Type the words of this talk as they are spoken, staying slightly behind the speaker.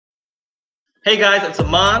Hey guys, it's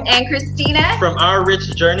Amon and Christina from Our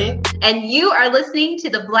Rich Journey. And you are listening to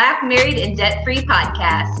the Black Married and Debt Free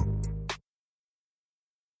podcast.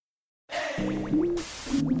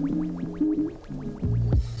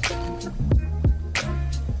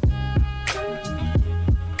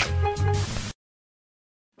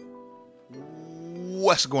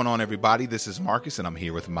 What's going on, everybody? This is Marcus, and I'm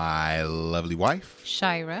here with my lovely wife,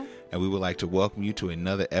 Shira. And we would like to welcome you to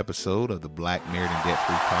another episode of the Black Married and Debt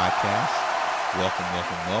Free podcast. Welcome,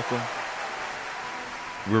 welcome, welcome.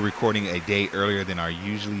 We're recording a day earlier than our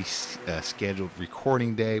usually scheduled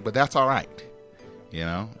recording day, but that's all right. You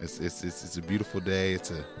know, it's a beautiful day.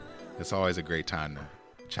 It's always a great time to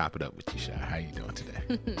chop it up with you, Shy. How you doing today?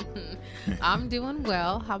 I'm doing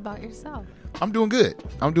well. How about yourself? I'm doing good.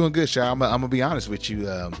 Shy. I'm gonna be honest with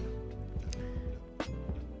you.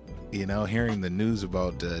 You know, hearing the news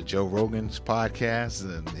about Joe Rogan's podcast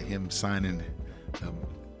and him signing a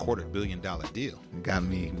 $250 million deal got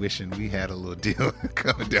me wishing we had a little deal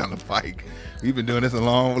coming down the pike. We've been doing this a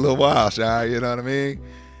little while, Shy. You know what I mean?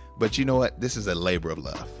 But you know what? This is a labor of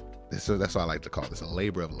love. So that's what I like to call this, a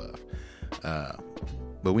labor of love.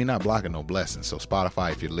 But we're not blocking no blessings. So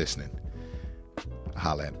Spotify, if you're listening,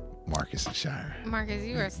 holla at Marcus and Shire. Marcus,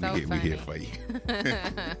 you are so funny. We here for you.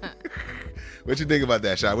 What you think about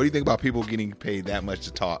that, Shire? What do you think about people getting paid that much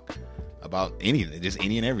to talk about anything, just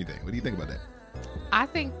any and everything? What do you think about that? I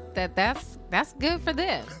think that's good for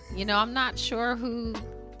them. You know, I'm not sure who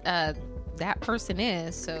that person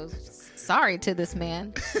is, so sorry to this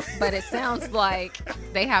man, but it sounds like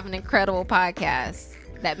they have an incredible podcast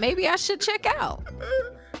that maybe I should check out.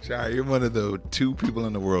 Shire, you're one of the two people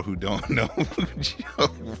in the world who don't know who Joe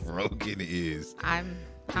Rogan is. I'm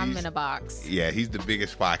in a box. Yeah, he's the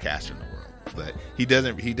biggest podcaster in the world, but he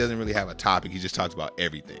doesn't really have a topic. He just talks about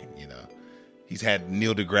everything. You know, he's had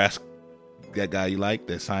Neil deGrasse, that guy you like,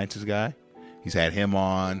 the scientist guy. He's had him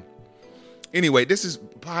on. Anyway, this is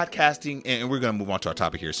podcasting, and we're gonna move on to our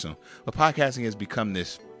topic here soon. But podcasting has become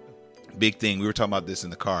this big thing. We were talking about this in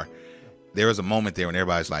the car. There was a moment there when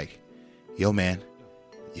everybody's like, "Yo, man,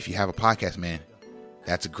 if you have a podcast, man,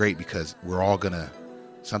 that's great because we're all gonna,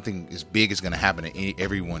 something as big is gonna happen to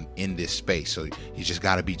everyone in this space. So you just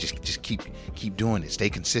gotta be, just keep doing it, stay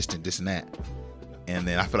consistent, this and that." And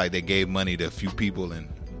then I feel like they gave money to a few people, and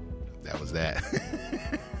that was that.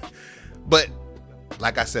 But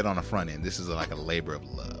like I said on the front end, this is like a labor of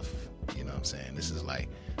love. You know what I'm saying? This is like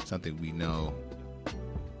something we know.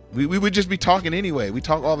 We would just be talking anyway. We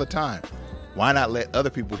talk all the time. Why not let other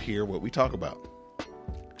people hear what we talk about?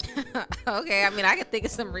 Okay, I mean, I can think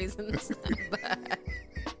of some reasons.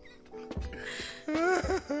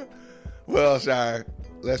 Well, Shire,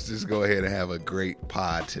 let's just go ahead and have a great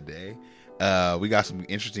pod today. We got some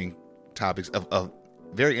interesting topics. A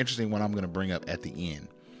very interesting one I'm going to bring up at the end.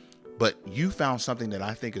 But you found something that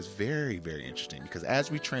I think is very, very interesting because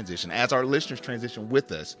as we transition, as our listeners transition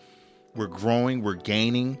with us, we're growing, we're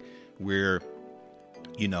gaining, we're,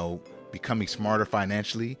 you know, becoming smarter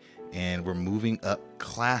financially, and we're moving up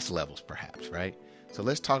class levels perhaps, right? So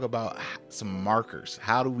let's talk about some markers.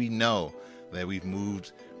 How do we know that we've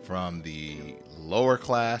moved from the lower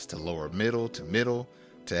class to lower middle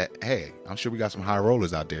to, hey, I'm sure we got some high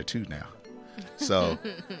rollers out there too now. So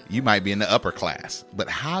you might be in the upper class, but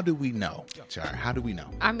how do we know, Char? How do we know?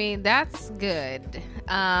 I mean, that's good.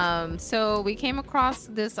 So we came across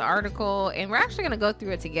this article and we're actually going to go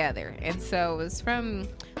through it together. And so it was from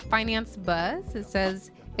Finance Buzz. It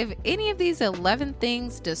says, if any of these 11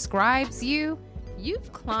 things describes you,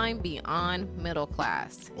 you've climbed beyond middle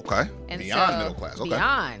class. Okay. And beyond so, middle class. Okay.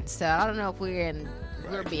 Beyond. So I don't know if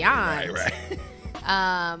we're beyond. Right.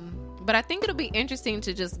 But I think it'll be interesting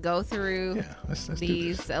to just go through let's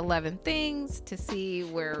these 11 things to see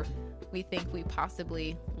where we think we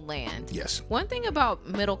possibly land. Yes. One thing about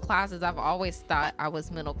middle class is I've always thought I was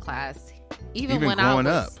middle class. Even when growing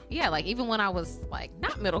I was, up. Yeah, like even when I was like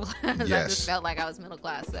not middle class, Yes. I just felt like I was middle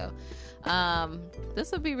class. So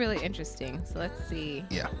this will be really interesting. So let's see.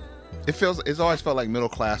 Yeah. It's always felt like middle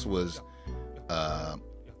class was as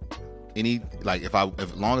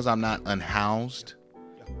long as I'm not unhoused,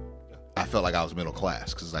 I felt like I was middle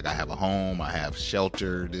class because like I have a home, I have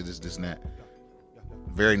shelter, this and that.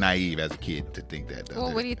 Very naive as a kid to think that.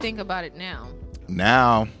 Well, what do you think about it now?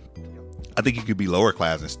 Now, I think you could be lower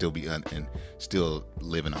class and still be and still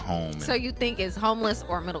live in a home. So you think it's homeless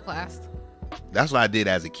or middle class? That's what I did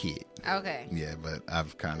as a kid. Okay. Yeah, but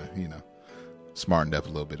I've kind of smartened up a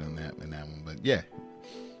little bit on that in that one. But yeah.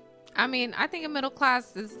 I mean, I think a middle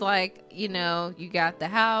class is like, you got the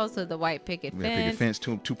house with the white picket fence.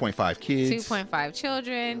 2.5 kids. 2.5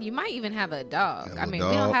 children. You might even have a dog. A I mean, dog.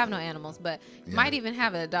 we don't have no animals, but you Yeah. might even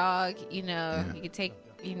have a dog. You could take,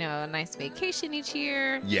 a nice vacation each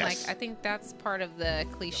year. Yes. Like, I think that's part of the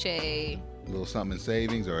cliche A little something in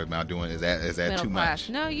savings, or am I doing? Is that middle too class. much?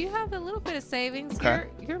 No, you have a little bit of savings. Okay.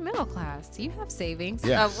 You're middle class. You have savings.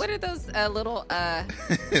 Yes. What are those little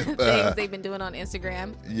things they've been doing on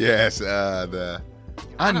Instagram? Yes,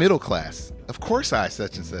 I'm middle class. Of course, I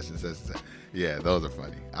such and such and such and such. Yeah, those are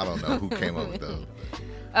funny. I don't know who came up with those.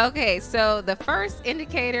 Okay, so the first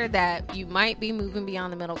indicator that you might be moving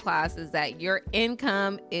beyond the middle class is that your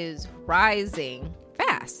income is rising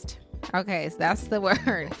fast. Okay, so that's the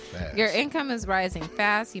word. Fast. Your income is rising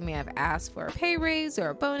fast. You may have asked for a pay raise or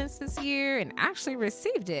a bonus this year and actually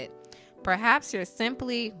received it. Perhaps you're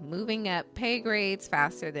simply moving up pay grades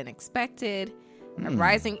faster than expected. A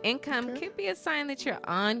rising income could be a sign that you're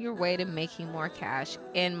on your way to making more cash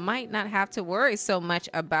and might not have to worry so much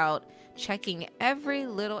about checking every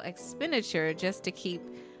little expenditure just to keep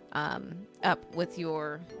up with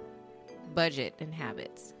your budget and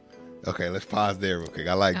habits. Okay, let's pause there real quick.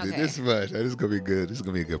 I like Okay. this much. This is gonna be good. This is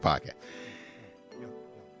gonna be a good podcast.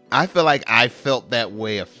 I feel like I felt that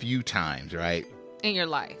way a few times, right, In your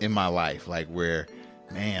life. in my life, like where,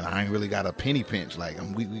 man, I ain't really got a penny pinch. Like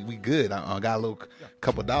we good. I got a little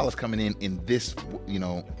couple dollars coming in this,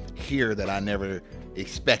 here that I never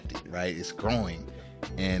expected. Right, it's growing,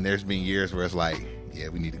 and there's been years where it's like, yeah,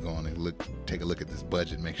 we need to go on and take a look at this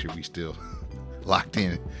budget, make sure we still locked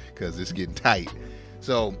in because it's getting tight.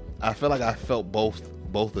 So I feel like I felt both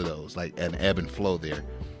of those, like an ebb and flow there.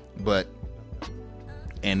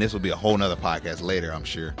 And this will be a whole nother podcast later, I'm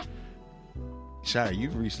sure. Shire,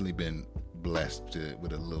 you've recently been blessed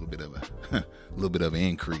with a little bit of an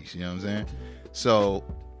increase. You know what I'm saying? So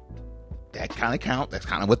that kind of count. That's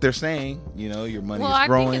kind of what they're saying. Your money is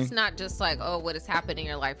growing. I think it's not just like, what has happened in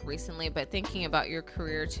your life recently, but thinking about your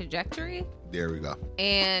career trajectory. There we go.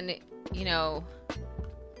 And,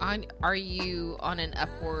 are you on an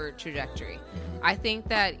upward trajectory? I think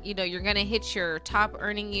that, you're going to hit your top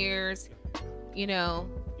earning years,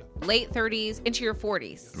 late 30s into your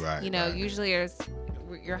 40s. Right, right. Usually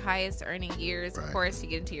your highest earning years, Right. of course, you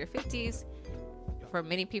get into your 50s. For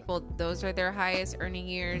many people, those are their highest earning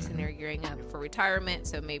years, and they're gearing up for retirement.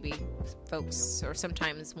 So maybe folks are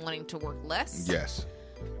sometimes wanting to work less. Yes.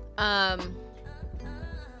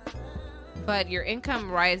 But your income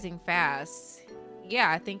rising fast,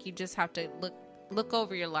 I think you just have to look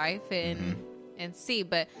over your life and see.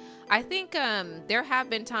 But I think there have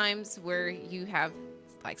been times where you have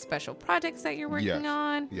like special projects that you're working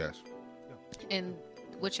on, Yes. and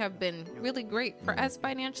which have been really great for us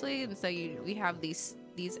financially, and so we have these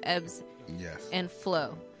ebbs Yes. and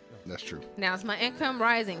flow. That's true. Now, is my income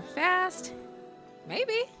rising fast?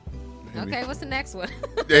 Maybe. Okay, what's the next one?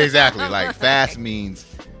 Exactly. Like fast means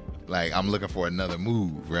like I'm looking for another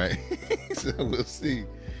move, right? So we'll see.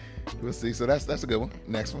 So that's a good one.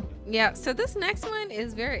 Next one. Yeah, so this next one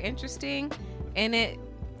is very interesting, and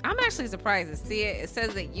I'm actually surprised to see it. It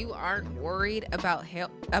says that you aren't worried about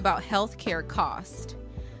healthcare cost.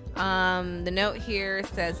 The note here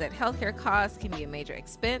says that healthcare costs can be a major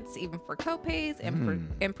expense, even for copays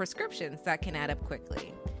and prescriptions that can add up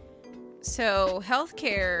quickly. So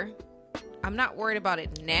healthcare, I'm not worried about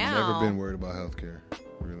it now. Never been worried about healthcare,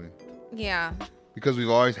 really. Yeah. Because we've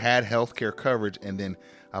always had healthcare coverage, and then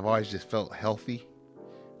I've always just felt healthy,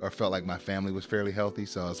 or felt like my family was fairly healthy.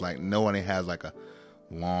 So it's like no one has like a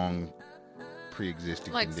long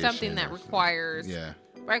pre-existing Like condition something that or requires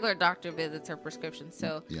regular doctor visits or prescriptions.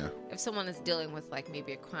 So if someone is dealing with like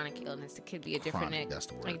maybe a chronic illness, it could be a different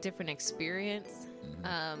different experience.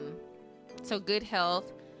 So good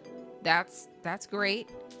health, that's great.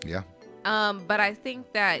 Yeah. But I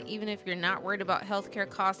think that even if you're not worried about healthcare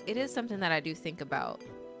costs, it is something that I do think about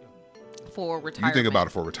for retirement. You think about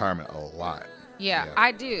it for retirement a lot. Yeah,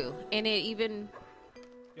 I do. And it even,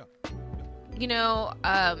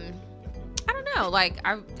 I don't know. Like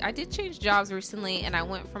I did change jobs recently, and I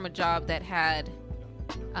went from a job that had,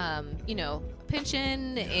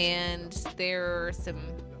 pension, and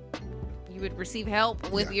you would receive help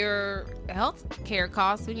with your health care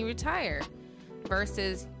costs when you retire,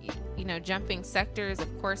 versus, jumping sectors.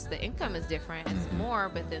 Of course, the income is different. It's more,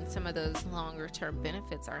 but then some of those longer term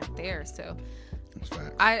benefits aren't there. So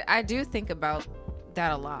I do think about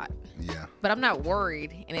that a lot. Yeah. But I'm not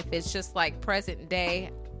worried. And if it's just like present day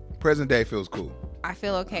feels cool. I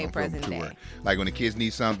feel okay present day. Like when the kids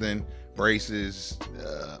need something, braces,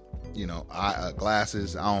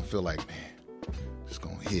 glasses, I don't feel like, man, it's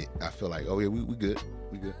gonna hit. I feel like, oh yeah, we good.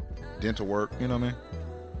 We good. Dental work, you know what I mean?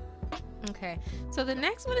 Okay. So the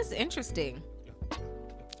next one is interesting.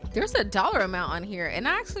 There's a dollar amount on here, and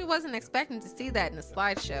I actually wasn't expecting to see that in the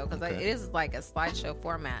slideshow because it is like a slideshow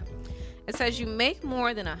format. It says you make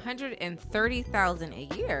more than $130,000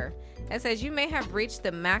 a year. It says you may have reached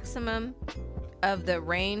the maximum of the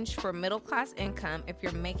range for middle class income if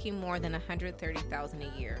you're making more than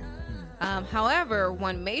 $130,000 a year. However,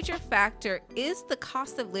 one major factor is the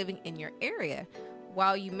cost of living in your area.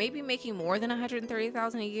 While you may be making more than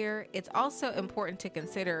 $130,000 a year, it's also important to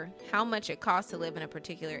consider how much it costs to live in a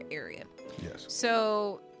particular area. Yes.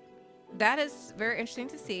 So that is very interesting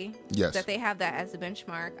to see. Yes. That they have that as a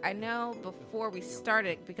benchmark. I know before we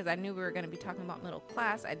started, because I knew we were going to be talking about middle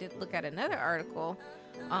class, I did look at another article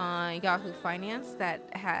on Yahoo Finance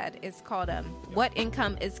it's called What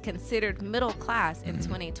Income is Considered Middle Class in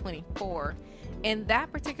 2024. And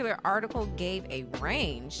that particular article gave a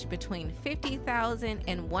range between $50,000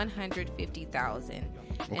 and $150,000.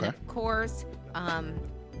 And of course,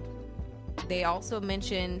 they also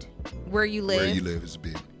mentioned where you live. Where you live is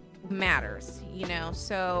big. Matters,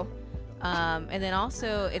 so and then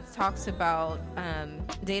also it talks about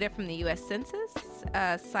data from the U.S. Census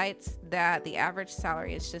cites that the average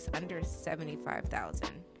salary is just under $75,000,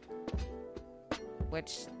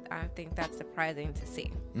 which I think that's surprising to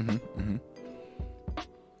see.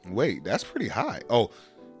 Wait, that's pretty high. Oh,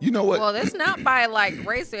 you know what? Well, it's not by like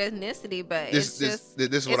race or ethnicity, but this is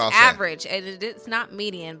what it's I'll average, and it's not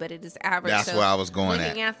median, but it is average. That's what I was going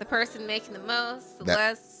looking at the person making the most, the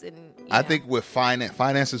less, and I think with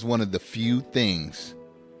finance is one of the few things,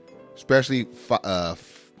 especially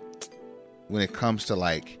when it comes to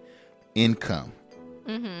like income,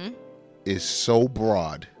 is so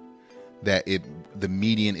broad that the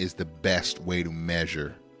median is the best way to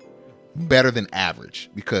measure. Better than average,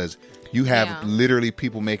 because you have literally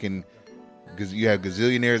people making, because you have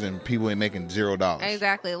gazillionaires and people ain't making $0.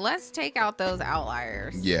 Exactly. Let's take out those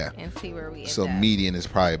outliers. Yeah. And see where we end So up. median is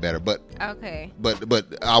probably better, but okay.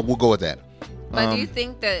 But I will go with that. But do you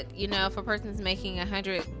think that if a person's making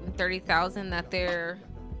 $130,000 that they're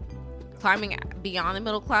climbing beyond the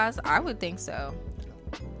middle class? I would think so.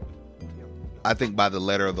 I think by the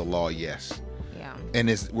letter of the law, yes. Yeah.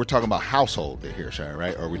 And we're talking about household here, Shire,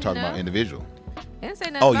 right? Or are we talking about individual? Didn't say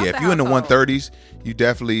nothing Oh about yeah, the if you're in the household. 130s, you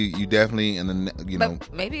definitely, and then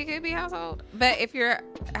But maybe it could be household. But if your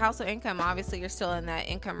household income, obviously you're still in that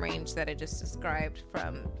income range that I just described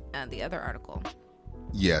from the other article.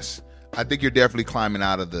 Yes, I think you're definitely climbing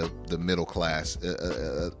out of the middle class.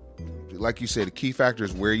 Like you said, the key factor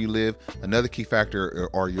is where you live. Another key factor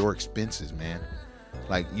are your expenses, man.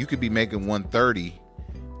 Like you could be making 130,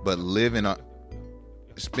 but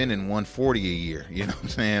spending 140 a year, you know what I'm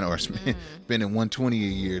saying, or spending 120 a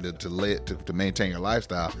year to maintain your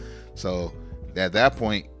lifestyle. So at that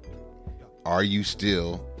point, are you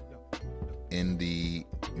still in the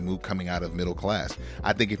move coming out of middle class?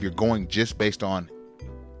 I think if you're going just based on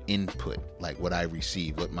input, like what I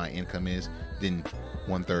receive, what my income is, then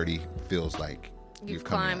 130 feels like you've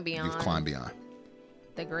climbed beyond. You've climbed beyond.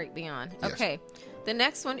 The great beyond. Yes. Okay. The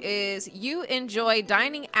next one is you enjoy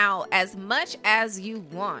dining out as much as you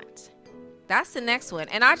want. That's the next one.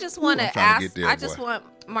 And I just want to ask, I just want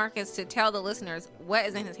Marcus to tell the listeners what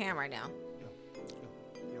is in his hand right now.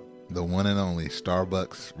 The one and only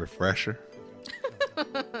Starbucks refresher.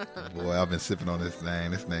 Boy, I've been sipping on this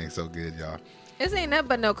thing. This thing's so good, y'all. This ain't nothing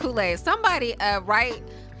but no Kool-Aid. Somebody write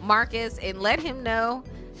Marcus and let him know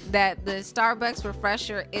that the Starbucks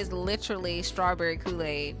refresher is literally strawberry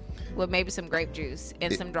Kool-Aid with maybe some grape juice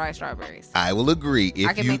and some dry strawberries. I will agree.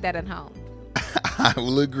 I can make that at home. I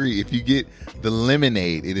will agree. If you get the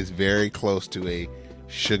lemonade, it is very close to a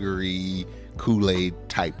sugary Kool-Aid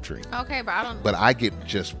type drink. Okay, but I don't. But I get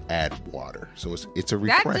just add water, so it's a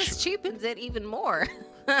refresher. That just cheapens it even more.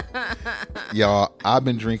 Y'all, I've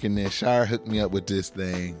been drinking this. Shire hooked me up with this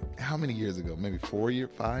thing. How many years ago? Maybe 5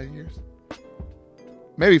 years?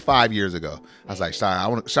 Maybe 5 years ago. I was like,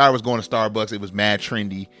 Shire was going to Starbucks. It was mad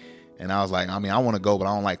trendy. And I was like, I want to go, but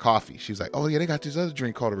I don't like coffee. She's like, oh, yeah, they got this other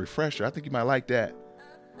drink called a refresher. I think you might like that.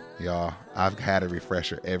 Y'all, I've had a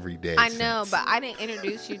refresher every day. I know, but I didn't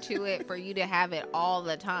introduce you to it for you to have it all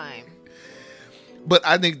the time. But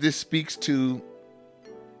I think this speaks to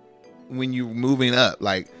when you're moving up.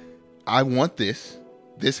 Like, I want this.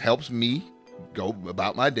 This helps me go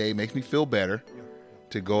about my day, makes me feel better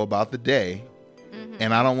to go about the day. Mm-hmm.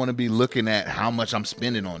 And I don't want to be looking at how much I'm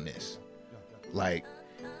spending on this. Like,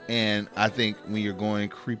 and I think when you're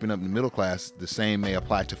creeping up in the middle class, the same may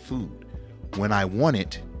apply to food. When I want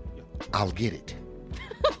it, I'll get it.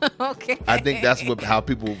 Okay. I think that's how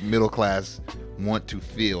people middle class want to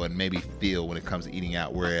feel and maybe feel when it comes to eating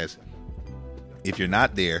out. Whereas if you're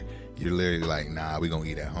not there, you're literally like, nah, we're going to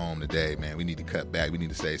eat at home today, man. We need to cut back. We need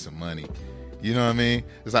to save some money. You know what I mean?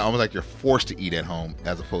 It's like almost like you're forced to eat at home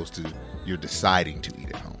as opposed to you're deciding to eat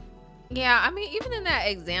at home. Yeah, I mean, even in that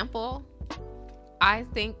example, I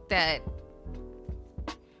think that,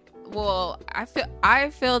 well, I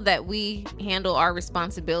feel that we handle our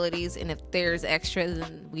responsibilities, and if there's extra,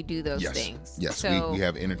 then we do those things. Yes, so we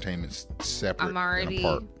have entertainment separate. I'm already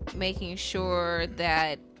making sure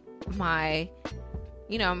that I'm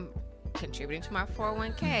contributing to my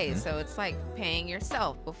 401k. So it's like paying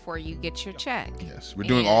yourself before you get your check. Yes, we're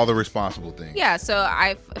doing all the responsible things. Yeah, so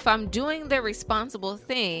if I'm doing the responsible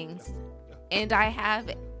things and I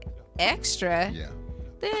have extra,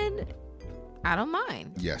 then I don't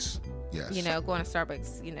mind. Yes. Going to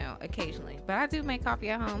Starbucks, occasionally. But I do make coffee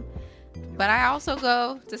at home. But I also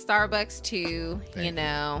go to Starbucks too,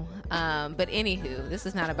 but anywho, this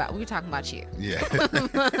is not about, we're talking about you.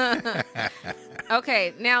 Yeah.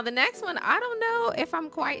 Okay, now the next one, I don't know if I'm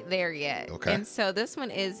quite there yet. Okay. And so this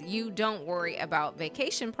one is, you don't worry about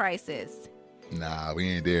vacation prices. Nah, we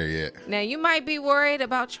ain't there yet. Now, you might be worried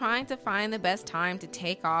about trying to find the best time to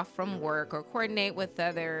take off from work or coordinate with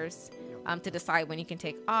others to decide when you can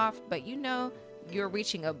take off, but you're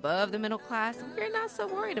reaching above the middle class, you're not so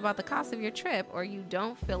worried about the cost of your trip, or you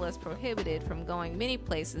don't feel as prohibited from going many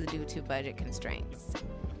places due to budget constraints.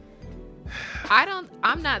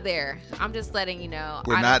 I'm not there. I'm just letting you know.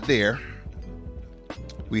 We're not there.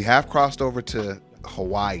 We have crossed over to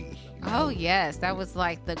Hawaii. Oh yes, that was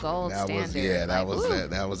like the gold standard.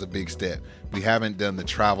 That was a big step. We haven't done the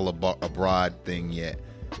travel abroad thing yet,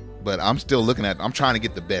 but I'm still I'm trying to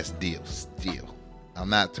get the best deal still. I'm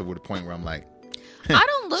not to the point where I'm like, I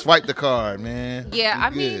don't look. Swipe the card, man. Yeah,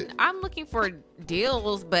 I mean, I'm looking for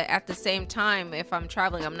deals, but at the same time, if I'm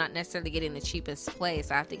traveling, I'm not necessarily getting the cheapest place.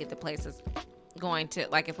 I have to get the places going to,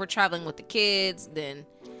 like, if we're traveling with the kids, then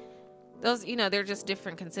those, they're just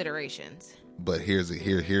different considerations. But here's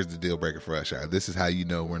the deal breaker for us, Shire. This is how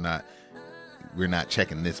we're not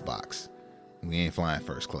checking this box. We ain't flying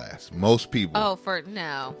first class. Most people. Oh,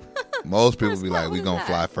 no. Most people be like, we gonna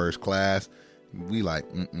fly first class. We like,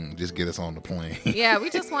 just get us on the plane. Yeah, we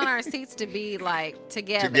just want our seats to be like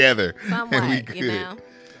together. Somewhat, and we good.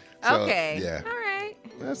 So, okay. Yeah. All right.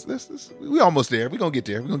 We almost there. We're gonna get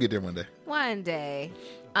there. We're gonna get there one day. One day.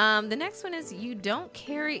 The next one is, you don't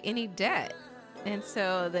carry any debt. And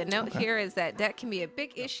so the note here is that debt can be a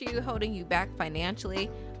big issue, holding you back financially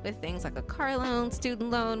with things like a car loan, student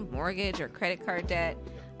loan, mortgage, or credit card debt.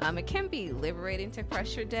 It can be liberating to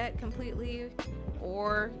crush your debt completely,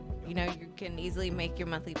 or you can easily make your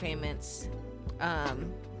monthly payments.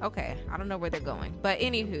 Okay, I don't know where they're going, but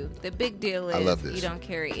anywho, the big deal is you don't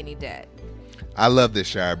carry any debt. I love this,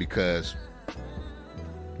 Shire, because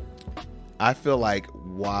I feel like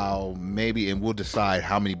while maybe, and we'll decide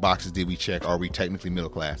how many boxes did we check. Are we technically middle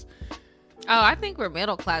class? Oh, I think we're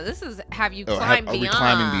middle class. This is, have you climbed beyond? Are we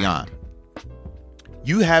climbing beyond?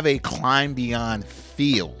 You have a climb beyond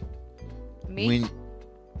feel when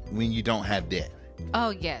you don't have debt. Oh,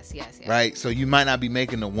 yes. Right? So you might not be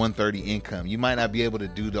making the 130 income. You might not be able to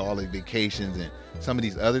do all the vacations and some of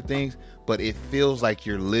these other things, but it feels like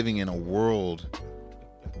you're living in a world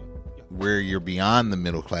where you're beyond the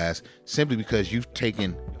middle class simply because you've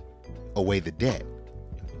taken away the debt.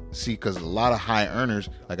 See, because a lot of high earners,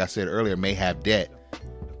 like I said earlier, may have debt.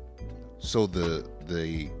 So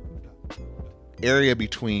the area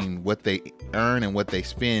between what they earn and what they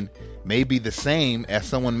spend may be the same as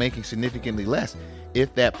someone making significantly less,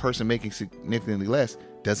 if that person making significantly less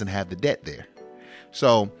doesn't have the debt there.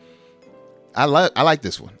 So I like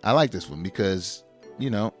this one. I like this one because,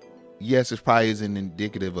 yes, it probably isn't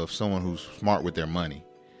indicative of someone who's smart with their money.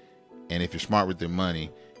 And if you're smart with their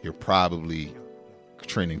money, you're probably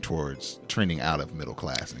trending out of middle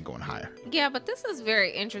class and going higher. Yeah, but this is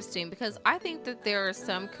very interesting because I think that there are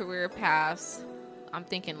some career paths, I'm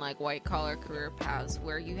thinking like white collar career paths,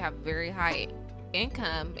 where you have very high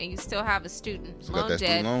income and you still have a student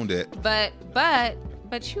loan debt.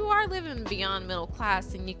 But you are living beyond middle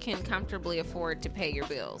class and you can comfortably afford to pay your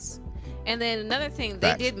bills. And then another thing,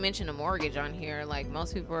 they did mention a mortgage on here. Like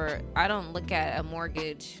most people I don't look at a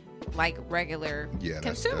mortgage like regular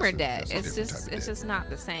consumer debt. It's just not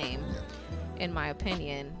the same, in my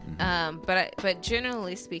opinion. Mm-hmm. But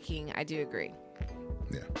generally speaking, I do agree.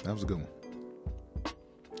 Yeah, that was a good one.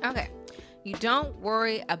 Okay, you don't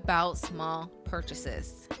worry about small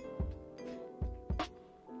purchases.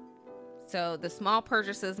 So the small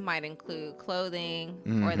purchases might include clothing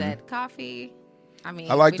or that coffee. I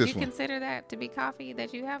mean, I like would this you one. Consider that to be coffee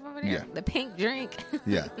that you have over there? Yeah. The pink drink.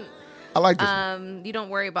 Yeah. I like this. You don't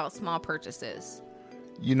worry about small purchases.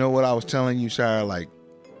 You know what I was telling you, Shire? Like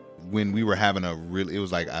when we were having it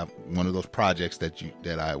was like one of those projects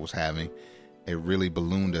that I was having. It really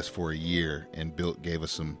ballooned us for a year and gave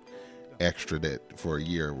us some extra that for a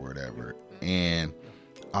year or whatever. And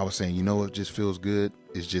I was saying, you know what just feels good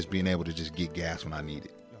is just being able to just get gas when I need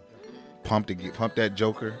it. Pump that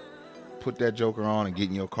joker, put that joker on and get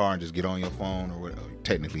in your car and just get on your phone or whatever.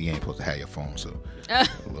 Technically, you ain't supposed to have your phone, so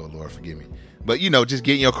Lord forgive me. But just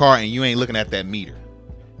get in your car and you ain't looking at that meter.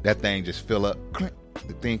 That thing just fill up. Click,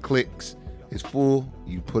 the thing clicks. It's full.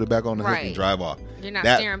 You put it back on the hook and drive off. You're not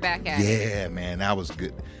staring back at it. Yeah, man, that was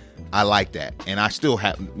good. I like that, and I still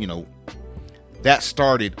have, that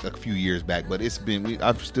started a few years back, but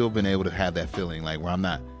I've still been able to have that feeling like where I'm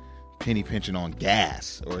not penny pinching on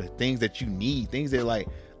gas or things that you need, things that like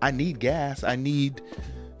I need gas, I need,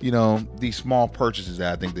 these small purchases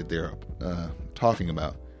that I think that they're talking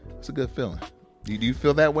about. It's a good feeling. Do you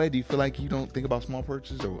feel that way? Do you feel like you don't think about small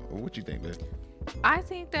purchases, or what you think, man? I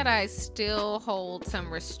think that I still hold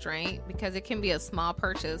some restraint because it can be a small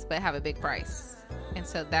purchase but have a big price. And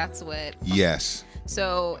so that's what... Yes.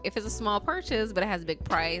 So if it's a small purchase but it has a big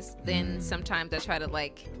price, then sometimes I try to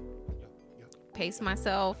like pace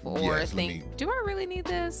myself or think, do I really need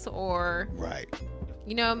this? Or, right.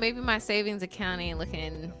 Maybe my savings account ain't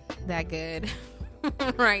looking that good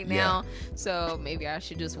right now. So maybe I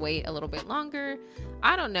should just wait a little bit longer.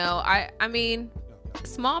 I don't know. I mean...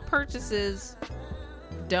 Small purchases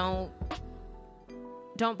don't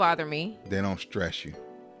bother me. They don't stress you.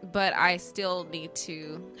 But I still need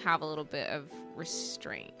to have a little bit of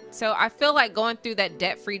restraint. So I feel like going through that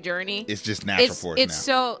debt-free journey. It's just natural for us now. It's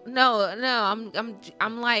so no.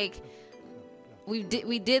 I'm like we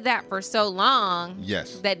did that for so long.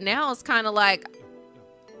 Yes. That now it's kind of like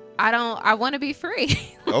I want to be free.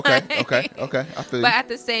 Okay. I feel you. But at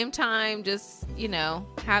the same time, just,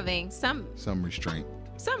 having some restraint.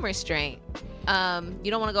 Some restraint.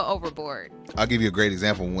 You don't want to go overboard. I'll give you a great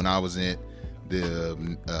example. When I was at the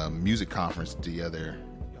music conference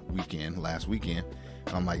last weekend,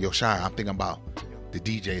 and I'm like, yo, Shire, I'm thinking about the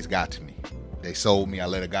DJs got to me. They sold me. I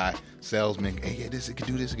let a guy, salesman, hey, it could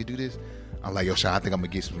do this. I'm like, yo, Shire, I think I'm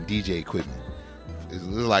going to get some DJ equipment. It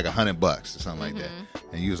was like $100 or something like that.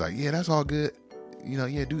 And he was like, yeah, that's all good. Do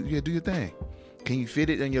your thing. Can you fit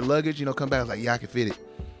it in your luggage? Come back. I was like, yeah, I can fit it.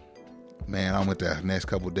 Man, I went the next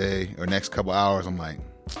couple hours. I'm like,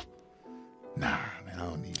 nah, man, I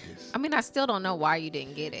don't need this. I mean, I still don't know why you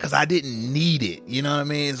didn't get it. Because I didn't need it. You know what I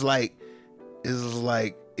mean? It's like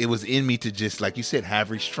it was in me to just, like you said,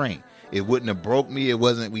 have restraint. It wouldn't have broke me. It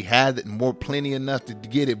wasn't, we had plenty enough to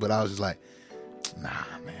get it, but I was just like, nah,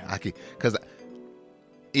 man, I could, because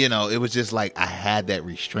it was just like I had that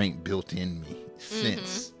restraint built in me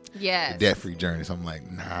since the debt-free journey. So I'm like,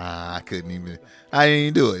 nah, I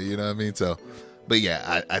didn't do it. You know what I mean? So, but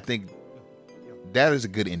yeah, I think that is a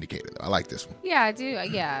good indicator. I like this one. Yeah, I do.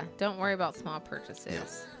 Yeah, don't worry about small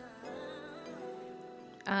purchases.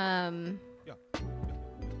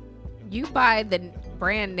 You buy the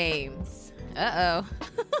brand names. Uh-oh.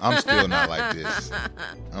 I'm still not like this.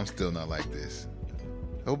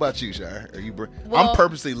 What about you, Shire? Are you? I'm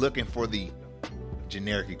purposely looking for the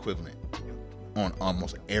generic equivalent on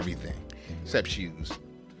almost everything except shoes.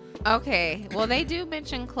 Okay, well, they do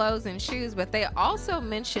mention clothes and shoes, but they also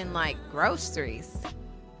mention like groceries.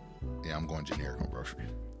 Yeah, I'm going generic on groceries.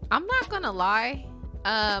 I'm not gonna lie.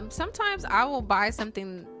 Sometimes I will buy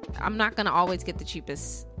something. I'm not gonna always get the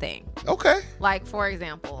cheapest thing. Okay. Like, for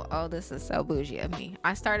example, this is so bougie of me.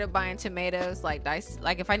 I started buying tomatoes, like diced.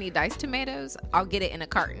 Like, if I need diced tomatoes, I'll get it in a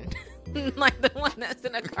carton. Like the one that's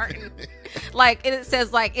in a carton. Like, it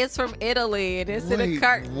says like it's from Italy and it's in a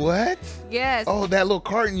carton. What? Yes. Oh, that little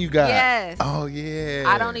carton you got. Yes. Oh yeah.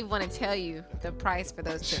 I don't even want to tell you the price for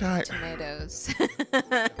those tomatoes.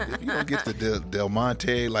 If you don't get the Del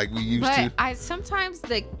Monte like we used to. Sometimes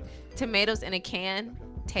the tomatoes in a can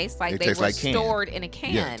taste like they were stored in a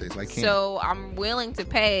can. Yeah, taste like can. So I'm willing to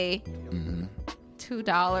pay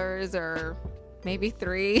 $2 or maybe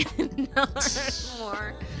 $3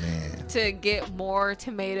 more to get more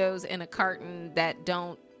tomatoes in a carton that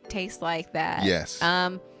don't taste like that. Yes.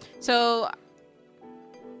 So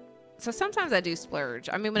sometimes I do splurge.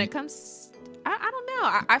 I mean, when it comes, I don't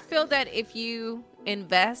know. I feel that if you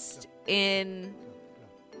invest in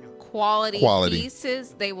quality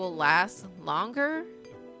pieces, they will last longer.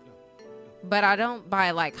 But I don't buy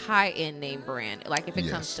like high-end name brand. Like if it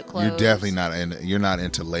comes to clothes, you're definitely you're not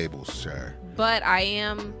into labels, sure. But I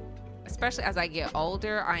am, especially as I get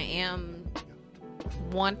older, I am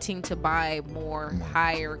wanting to buy more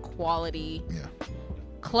higher quality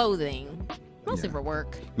clothing Mostly Yeah. for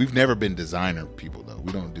work. We've never been designer people though.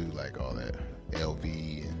 We don't do like all that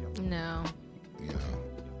LV and No. you know.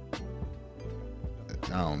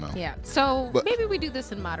 I don't know. Yeah. So But- maybe we do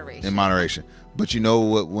this in moderation. In moderation. But you know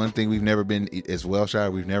what? One thing we've never been as well, Shy,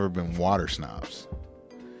 we've never been water snobs.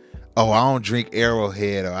 Oh, I don't drink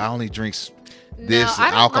Arrowhead, or I only drink this I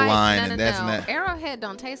don't alkaline like, and that's and that. Arrowhead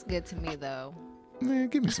don't taste good to me though. Man,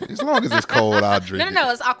 give me some. As long as it's cold, I'll drink it.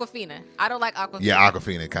 No, it's Aquafina. I don't like Aquafina. Yeah,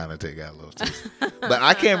 Aquafina kind of take out a little taste. But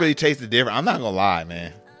I can't really taste the difference. I'm not going to lie,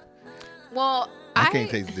 man. Well, I can't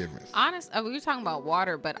taste the difference. We were talking about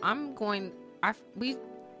water, but we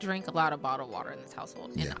drink a lot of bottled water in this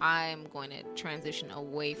household, and Yeah. I'm going to transition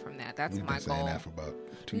away from that. That's We've my been saying goal. that for about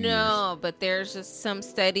 2 years. No, but there's just some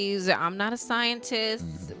studies. I'm not a scientist,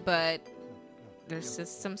 Mm-hmm. but there's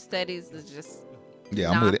just some studies that just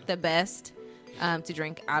Yeah, I'm with not it. the best to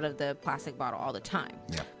drink out of the plastic bottle all the time.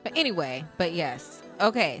 Yeah. But anyway, but yes.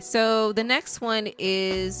 Okay, so the next one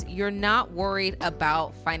is you're not worried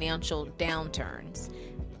about financial downturns.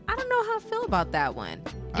 I don't know how I feel about that one.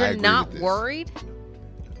 I You're agree not with this. worried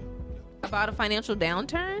about a financial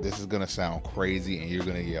downturn? This is going to sound crazy, and you're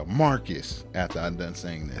going to yell, Marcus, after I'm done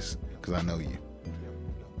saying this, because I know you.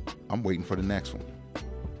 I'm waiting for the next one.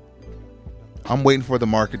 I'm waiting for the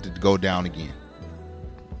market to go down again.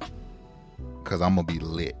 Because I'm going to be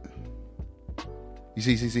lit. You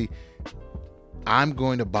see, I'm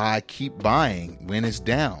going to keep buying when it's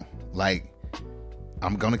down. Like,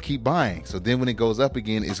 I'm going to keep buying. So then when it goes up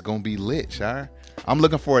again, it's going to be lit, Shire. I'm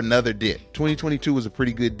looking for another dip. 2022 was a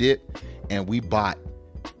pretty good dip, and we bought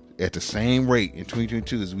at the same rate in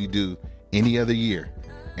 2022 as we do any other year.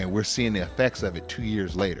 And we're seeing the effects of it 2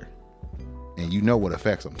 years later. And you know what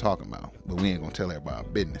effects I'm talking about, but we ain't going to tell everybody our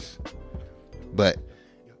business. But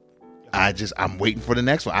I'm waiting for the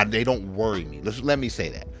next one. They don't worry me. Let me say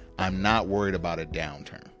that. I'm not worried about a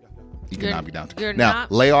downturn. You cannot be downturn. You're Now, not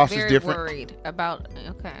layoffs very is different. worried about,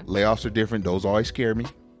 okay. Layoffs are different. Those always scare me.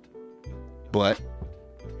 But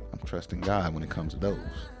I'm trusting God when it comes to those.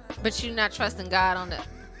 But you're not trusting God on the.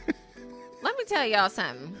 Let me tell y'all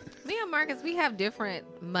something. Me and Marcus, we have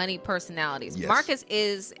different money personalities. Yes. Marcus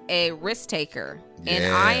is a risk taker,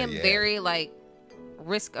 and I am Yeah. very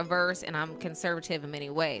risk averse, and I'm conservative in many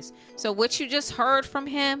ways. So what you just heard from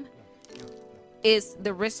him is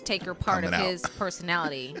the risk taker part Coming of out. his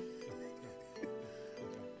personality.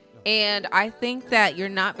 And I think that you're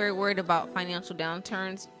not very worried about financial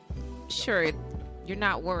downturns. Sure, you're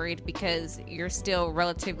not worried because you're still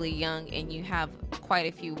relatively young and you have quite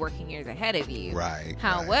a few working years ahead of you. Right.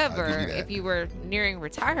 However, I'll give you that. if you were nearing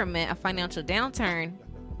retirement, a financial downturn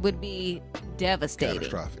would be devastating.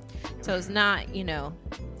 Catastrophic. So it's not,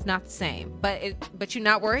 it's not the same. But you're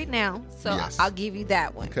not worried now. So Yes. I'll give you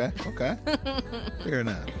that one. Okay. Fair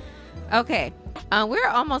enough. Okay. We're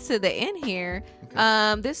almost to the end here.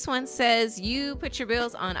 This one says you put your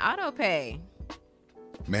bills on auto pay.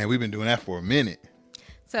 Man, we've been doing that for a minute.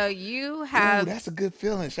 So you Ooh, have. that's a good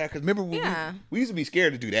feeling, Shaq. Because remember, Yeah. we used to be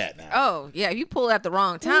scared to do that now. Oh, yeah. You pull at the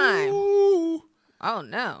wrong time. Ooh. Oh,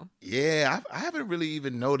 no. Yeah, I haven't really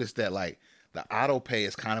even noticed that, the auto pay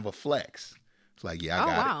is kind of a flex. It's like, yeah, I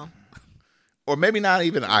got wow. it. Or maybe not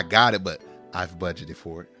even I got it, but I've budgeted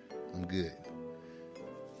for it. I'm good.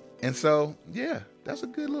 And so, yeah, that's a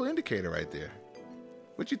good little indicator right there.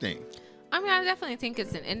 What you think? I mean, I definitely think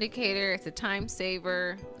it's an indicator. It's a time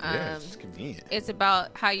saver. Yeah, it's convenient. It's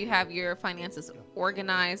about how you have your finances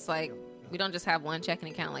organized. Like, we don't just have one checking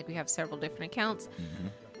account. Like, we have several different accounts.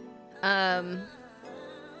 Mm-hmm.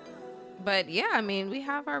 But yeah, I mean, we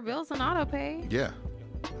have our bills on auto pay. Yeah.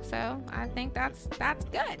 So I think that's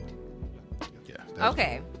good. Yeah.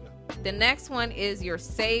 Okay. The next one is you're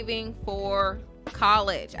saving for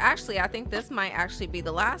college. Actually, I think this might actually be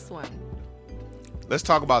the last one. Let's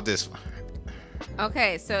talk about this one.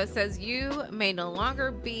 Okay, so it says you may no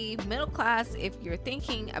longer be middle class if you're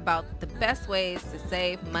thinking about the best ways to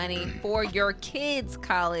save money for your kids'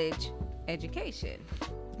 college education.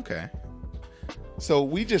 Okay. So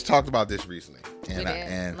we just talked about this recently. We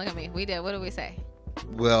did. Look at me. We did. What did we say?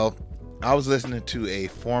 Well, I was listening to a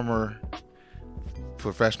former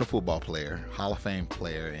professional football player, Hall of Fame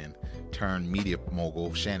player, and turned media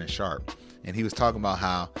mogul, Shannon Sharp. And he was talking about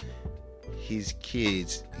how his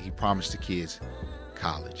kids, he promised the kids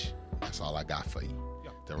college. That's all I got for you.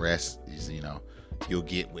 The rest is, you'll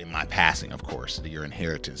get with my passing, of course, your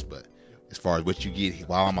inheritance. But as far as what you get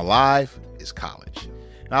while I'm alive, is college.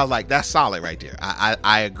 And I was like, that's solid right there.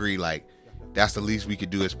 I agree. That's the least we could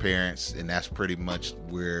do as parents. And that's pretty much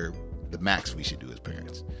where the max we should do as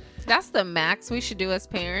parents. That's the max we should do as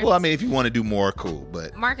parents. Well, I mean, if you want to do more, cool.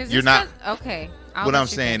 But Marcus, you're not. Okay. What I'm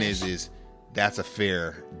saying is that's a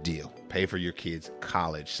fair deal. pay for your kids'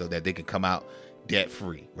 college so that they can come out debt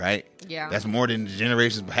free, right? Yeah. That's more than the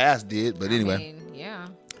generations past did. But anyway. I mean, yeah.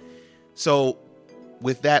 So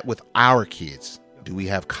with that, with our kids, do we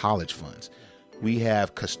have college funds? We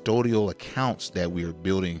have custodial accounts that we are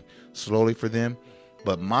building slowly for them.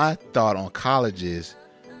 But my thought on college is,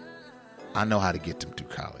 I know how to get them through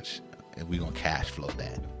college, and we're going to cash flow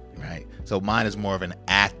that, right? So mine is more of an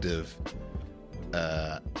active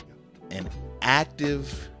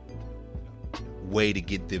way to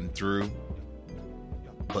get them through.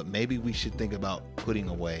 But maybe we should think about putting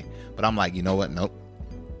away. But I'm like, you know what? Nope.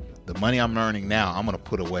 The money I'm earning now, I'm going to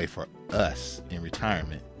put away for us in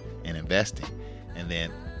retirement and investing. And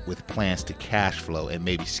then with plans to cash flow and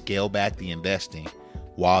maybe scale back the investing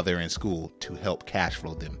while they're in school to help cash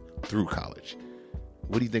flow them through college.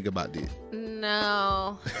 What do you think about this?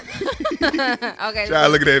 No. Okay. Try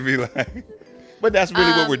looking at me like, but that's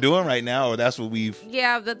really what we're doing right now, or that's what we've.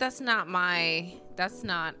 Yeah, but that's not.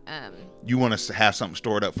 You want us to have something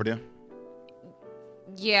stored up for them?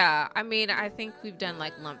 Yeah, I mean, I think we've done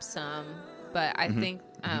like lump sum, but I think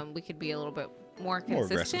we could be a little bit more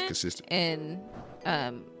aggressive, consistent, and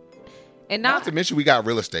not not to mention we got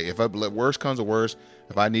real estate. If worst comes to worst,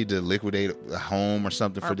 if I need to liquidate a home or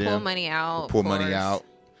something for them, pull money out, pull money out,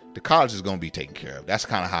 the college is going to be taken care of. That's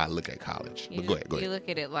kind of how I look at college. But go ahead. You look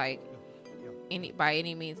at it like by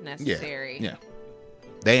any means necessary. Yeah.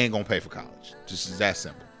 They ain't going to pay for college. Just that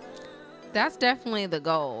simple. That's definitely the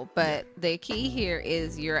goal, but the key here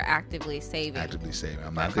is you're actively saving.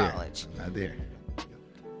 I'm not there. College. I'm not there.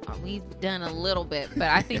 We've done a little bit, but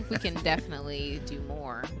I think we can definitely do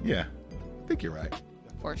more. Yeah, I think you're right.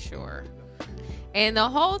 For sure. And the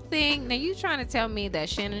whole thing, now you trying to tell me that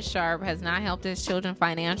Shannon Sharpe has not helped his children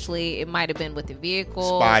financially? It might have been with the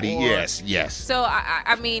vehicle. Spotty, yes. So,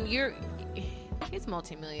 I mean, he's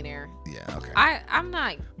multimillionaire. Yeah, okay. I'm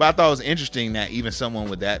not. But I thought it was interesting that even someone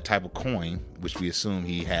with that type of coin, which we assume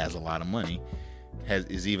he has a lot of money,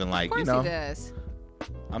 is even like, Of course he does.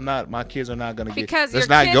 My kids are not going to get. Because your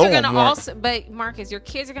kids are going to also, but Marcus, your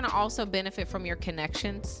kids are going to also benefit from your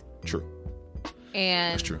connections. True.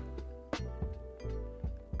 And that's true.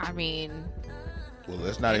 I mean, well,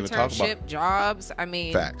 let's not even talk about jobs. I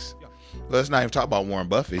mean, facts. Let's not even talk about Warren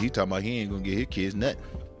Buffett. He talking about he ain't gonna get his kids nothing.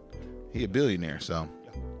 He a billionaire, so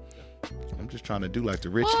I'm just trying to do like the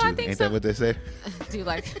rich do. Ain't that what they say? Do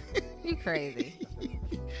like you crazy.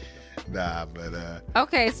 Nah, but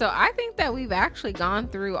okay, so I think that we've actually gone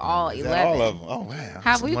through all 11. All of them. Oh man.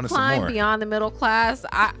 Have we climbed beyond the middle class?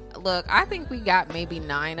 I think we got maybe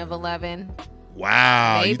 9 of 11.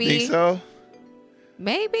 Wow, maybe. You think so?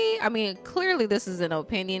 Maybe. I mean, clearly this is an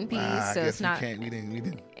opinion piece, so it's not. We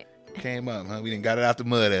didn't came up, huh? We didn't got it out the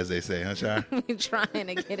mud, as they say, huh, Shire? We're trying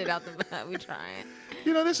to get it out the mud. We're trying.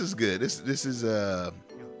 This is good. This is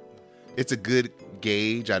it's a good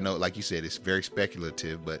gauge. I know, like you said, it's very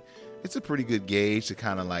speculative, but it's a pretty good gauge to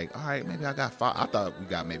kind of like, all right, maybe I got 5. I thought we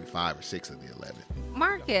got maybe 5 or 6 of the 11.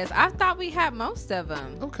 Marcus, I thought we had most of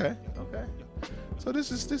them. Okay. So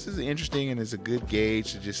this is interesting, and it's a good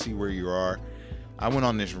gauge to just see where you are. I went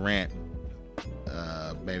on this rant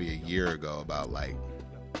maybe a year ago about like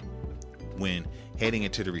when heading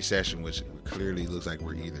into the recession, which clearly looks like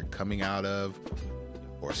we're either coming out of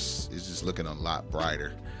or it's just looking a lot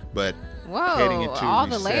brighter. But heading into all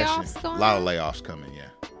recession, the layoffs going a lot of layoffs coming. Yeah,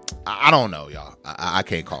 I don't know, y'all. I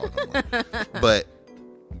can't call it no more. But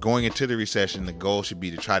going into the recession, the goal should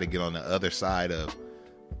be to try to get on the other side of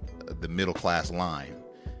the middle class line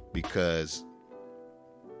because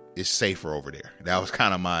it's safer over there. That was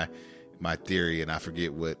kind of my theory, and I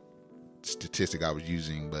forget what statistic I was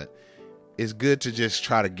using, but it's good to just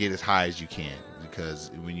try to get as high as you can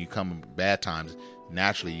because when you come in bad times,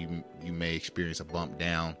 naturally you may experience a bump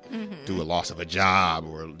down through a loss of a job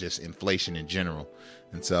or just inflation in general.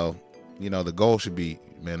 And so, the goal should be,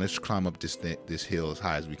 man, let's climb up this hill as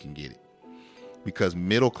high as we can get it, because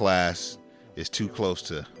middle class is too close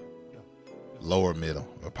to lower middle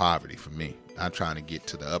or poverty for me. I'm trying to get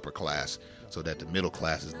to the upper class so that the middle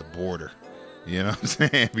class is the border, you know what I'm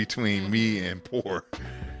saying, between me and poor.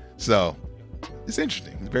 So it's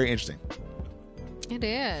interesting. It's very interesting. It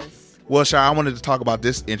is. Well, Shai, I wanted to talk about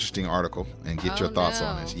this interesting article and get your thoughts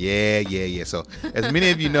on this. Yeah. So as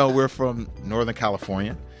many of you know, we're from Northern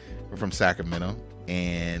California. We're from Sacramento.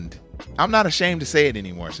 And I'm not ashamed to say it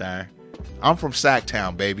anymore, Shai. I'm from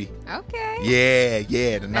Sacktown, baby. Okay.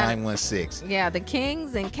 Yeah, the 916. Yeah, the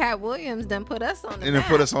Kings and Cat Williams done put us on the map. And then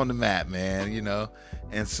put us on the map, man,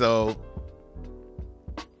 And so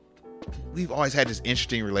we've always had this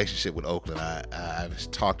interesting relationship with Oakland.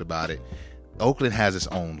 I've talked about it. Oakland has its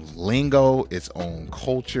own lingo, its own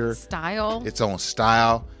culture. Style. Its own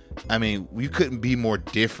style. I mean, we couldn't be more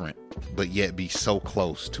different, but yet be so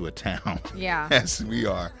close to a town Yeah. as we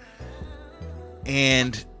are.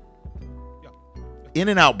 And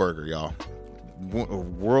In-N-Out Burger, y'all, a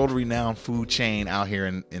world-renowned food chain out here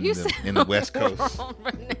in the West Coast.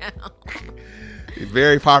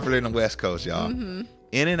 Very popular in the West Coast, y'all. Mm-hmm.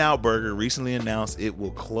 In-N-Out Burger recently announced it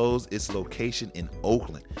will close its location in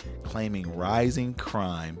Oakland, claiming rising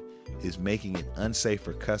crime is making it unsafe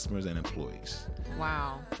for customers and employees.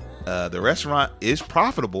 Wow. The restaurant is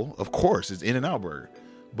profitable, of course, it's In-N-Out Burger,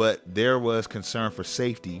 but there was concern for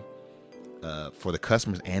safety for the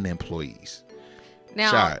customers and the employees.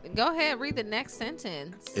 Now, Shot. go ahead, read the next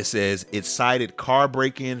sentence. It says it cited car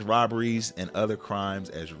break-ins, robberies, and other crimes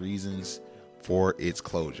as reasons for its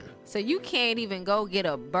closure. So you can't even go get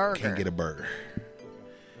a burger. Can't get a burger.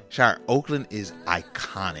 Shire, Oakland is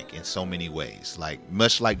iconic in so many ways. Like,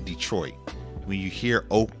 much like Detroit. When you hear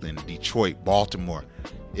Oakland, Detroit, Baltimore,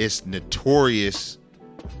 it's notorious,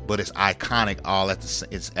 but it's iconic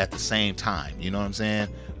it's at the same time. You know what I'm saying?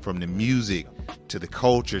 From the music to the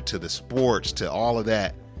culture to the sports to all of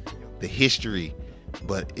that, the history.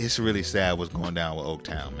 But it's really sad what's going down with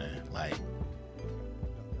Oaktown, man. Like,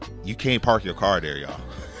 you can't park your car there, y'all.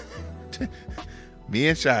 Me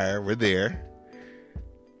and Shire were there,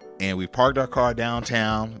 and we parked our car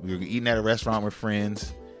downtown. We were eating at a restaurant with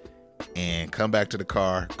friends, and come back to the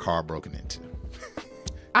car broken into.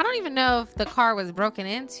 I don't even know if the car was broken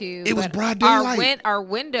into. It was but broad daylight. Our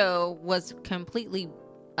window was completely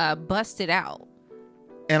busted out.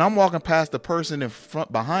 And I'm walking past the person in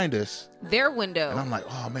front behind us, Their window. and I'm like,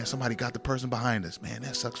 oh man, somebody got the person behind us. Man,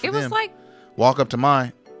 that sucks for It them. was like, Walk up to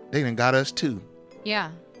mine, they done got us too.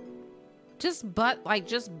 yeah, just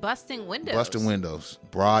busting windows. Busting windows,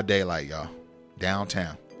 broad daylight, y'all,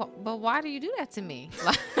 downtown. But why do you do that to me?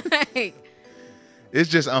 Like, It's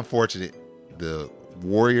just unfortunate. The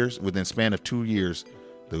Warriors, within span of 2 years,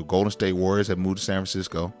 the Golden State Warriors have moved to San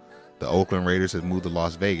Francisco. The Oakland Raiders have moved to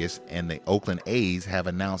Las Vegas, and the Oakland A's have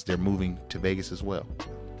announced they're moving to Vegas as well.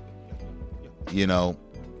 You know,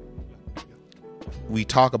 we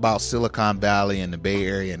talk about Silicon Valley and the Bay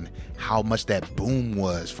Area and how much that boom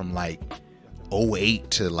was from like 2008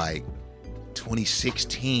 to like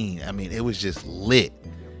 2016. I mean, it was just lit.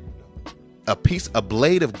 A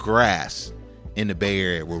blade of grass in the Bay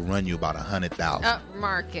Area will run you about $100,000.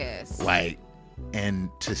 Marcus. Like, and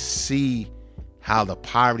to see how the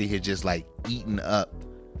poverty had just like eaten up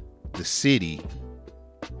the city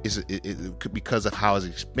because of how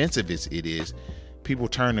expensive it is. People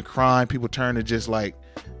turn to crime. People turn to just like,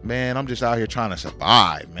 man, I'm just out here trying to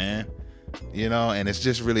survive, man. You know, and it's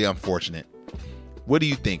just really unfortunate. What do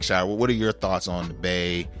you think, Shire? What are your thoughts on the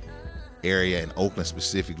Bay Area and Oakland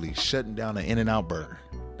specifically shutting down an In-N-Out Burger?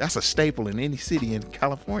 That's a staple in any city in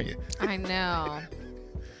California. I know.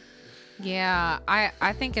 Yeah,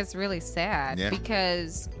 I think it's really sad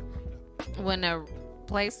because when a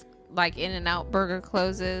place like In-N-Out Burger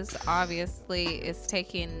closes, obviously it's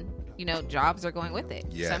taking, jobs are going with it.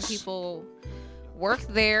 Yes. Some people work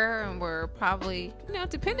there and were probably,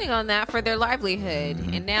 depending on that for their livelihood.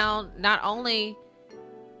 Mm-hmm. And now not only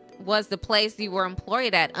was the place you were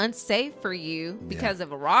employed at unsafe for you because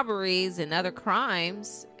of robberies and other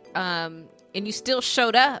crimes, and you still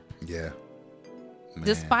showed up. Yeah. Man.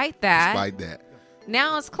 Despite that,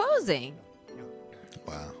 now it's closing.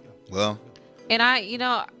 Wow. Well, and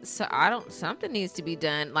something needs to be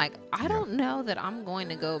done. Like, I don't know that I'm going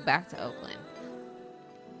to go back to Oakland.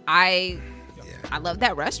 I love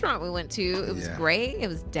that restaurant we went to. It was great. It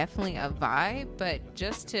was definitely a vibe, but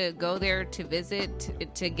just to go there to visit,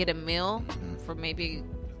 to get a meal for maybe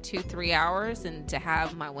 2-3 hours and to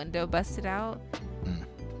have my window busted out,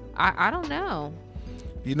 I don't know.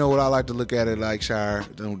 You know what I like to look at it like, Shire,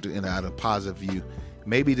 in a positive view.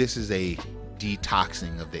 Maybe this is a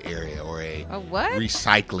detoxing of the area or a what?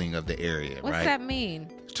 Recycling of the area. What's right? that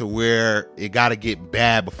mean? To where it got to get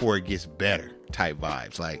bad before it gets better type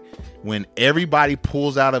vibes. Like when everybody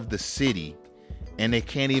pulls out of the city and they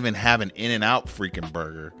can't even have an In-N-Out freaking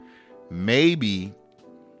burger, maybe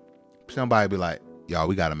somebody be like, y'all,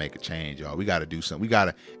 we got to make a change, y'all. We got to do something.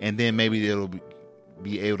 And then maybe it'll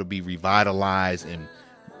be able to be revitalized and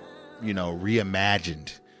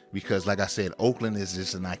reimagined, because like I said, Oakland is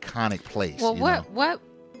just an iconic place. Well,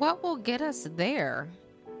 what will get us there?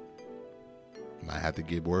 Might have to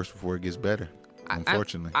get worse before it gets better,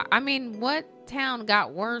 unfortunately. I mean, what town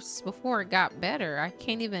got worse before it got better? I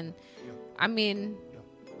can't even. I mean,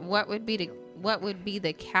 what would be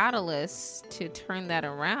the catalyst to turn that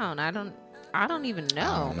around? I don't even know.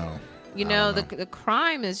 I don't know. You know, the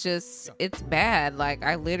crime is just, it's bad. Like,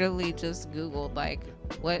 I literally just Googled, like,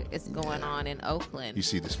 what is going on in Oakland. You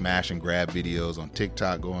see the smash and grab videos on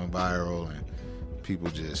TikTok going viral, and people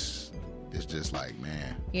just, it's just like,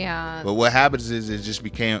 man. Yeah. But what happens is it just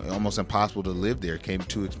became almost impossible to live there. It became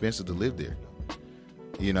too expensive to live there.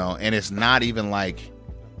 You know, and it's not even like,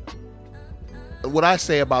 what I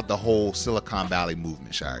say about the whole Silicon Valley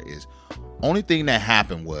movement, Shire, is only thing that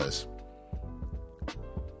happened was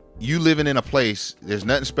you living in a place, there's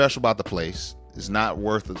nothing special about the place. It's not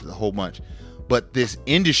worth a whole bunch. But this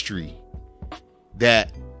industry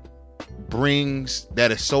that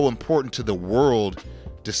is so important to the world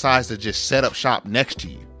decides to just set up shop next to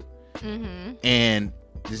you. Mm-hmm. And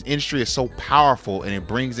this industry is so powerful, and it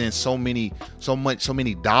brings in so many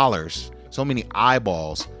dollars, so many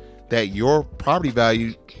eyeballs, that your property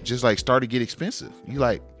value just like started to get expensive. You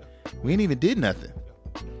like, we ain't even did nothing,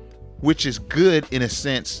 which is good in a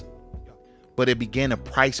sense, but it began to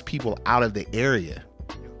price people out of the area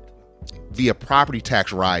via property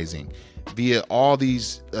tax rising, via all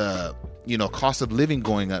these, cost of living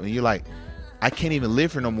going up. And you're like, I can't even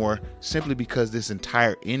live here no more, simply because this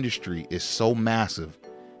entire industry is so massive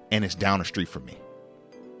and it's down the street from me.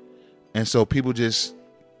 And so people just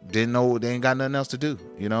didn't know, they ain't got nothing else to do,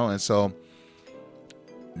 And so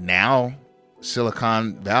now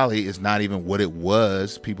Silicon Valley is not even what it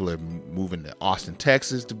was. People are moving to Austin,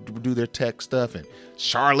 Texas to do their tech stuff. And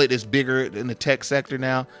Charlotte is bigger in the tech sector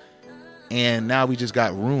now. And now we just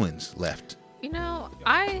got ruins left.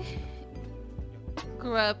 I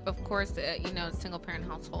grew up, of course, single parent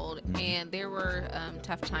household, and there were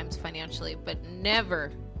tough times financially, but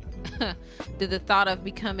never did the thought of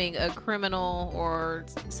becoming a criminal or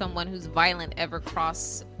someone who's violent ever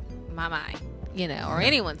cross my mind, or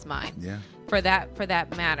anyone's mind. Yeah. For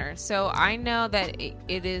that matter. So I know that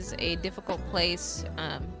it is a difficult place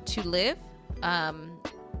to live.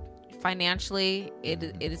 Financially,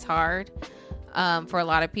 it is hard for a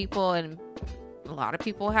lot of people, and a lot of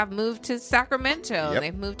people have moved to Sacramento. Yep.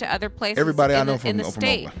 They've moved to other places. Everybody I know in the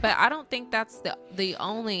state, Oakland. but I don't think that's the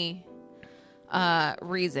only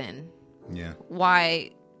reason. Yeah.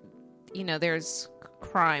 Why there's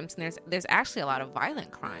crimes, and there's actually a lot of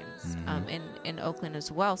violent crimes in Oakland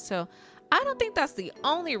as well. So I don't think that's the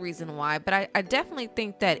only reason why, but I definitely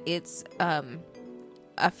think that it's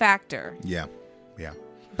a factor. Yeah.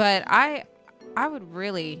 But I would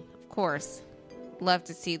really, of course, love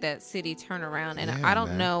to see that city turn around, and I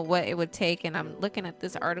don't know what it would take. And I'm looking at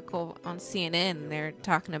this article on CNN, and they're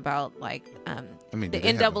talking about like the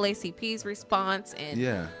NAACP's response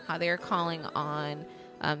and how they're calling on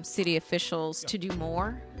city officials to do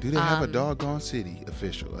more. Do they have a doggone city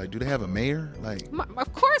official? Like, do they have a mayor? Like,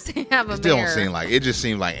 of course they have a mayor. It still don't seem like, it just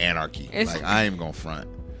seems like anarchy. Like, I ain't gonna front.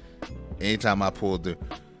 Anytime I pulled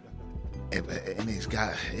and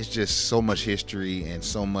it's just so much history and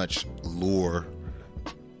so much lore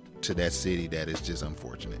to that city that it's just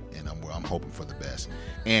unfortunate. And I'm hoping for the best.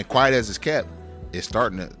 And quiet as it's kept, it's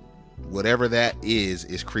starting to, whatever that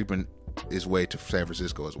is creeping its way to San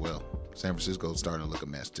Francisco as well. San Francisco is starting to look a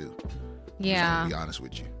mess too. Yeah. To be honest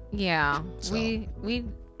with you. Yeah. So. We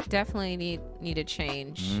definitely need a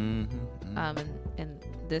change in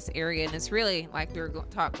this area, and it's really like we're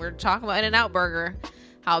talking about In-N-Out Burger,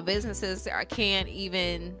 how businesses can't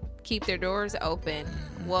even keep their doors open.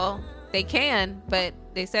 Well, they can, but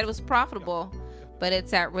they said it was profitable, but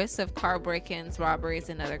it's at risk of car break-ins, robberies,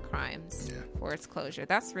 and other crimes for its closure.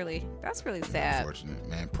 That's really sad. Unfortunate,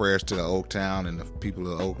 man. Prayers to the Oaktown and the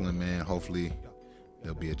people of Oakland, man. Hopefully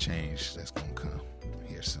there'll be a change that's gonna come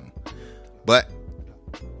here soon. But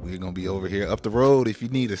we're gonna be over here up the road if you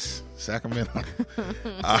need us, Sacramento.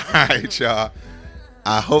 All right, y'all.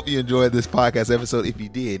 I hope you enjoyed this podcast episode. If you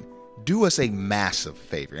did, do us a massive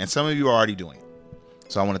favor, and some of you are already doing it.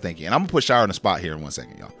 So I want to thank you. And I'm going to put Shire on the spot here in 1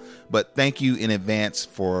 second, y'all. But thank you in advance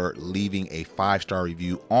for leaving a 5-star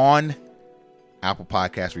review on Apple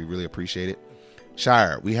Podcasts. We really appreciate it.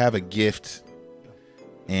 Shire, we have a gift.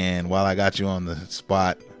 And while I got you on the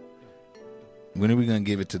spot, when are we going to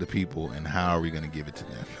give it to the people, and how are we going to give it to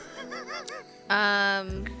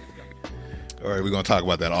them? Or are we going to talk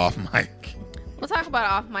about that off mic? We'll talk about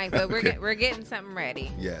it off mic, but we're getting something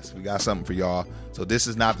ready. Yes, we got something for y'all. So this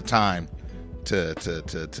is not the time to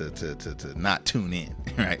not tune in,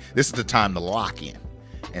 right? This is the time to lock in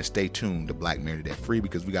and stay tuned to Black Married Debt Free,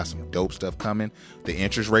 because we got some dope stuff coming. The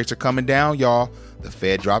interest rates are coming down, y'all. The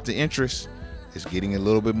Fed dropped the interest. It's getting a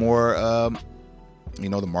little bit more,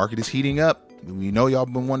 the market is heating up. We know y'all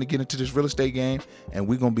been wanting to get into this real estate game, and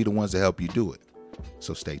we're going to be the ones to help you do it.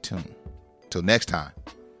 So stay tuned. Till next time,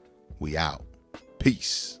 we out.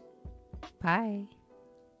 Peace. Bye.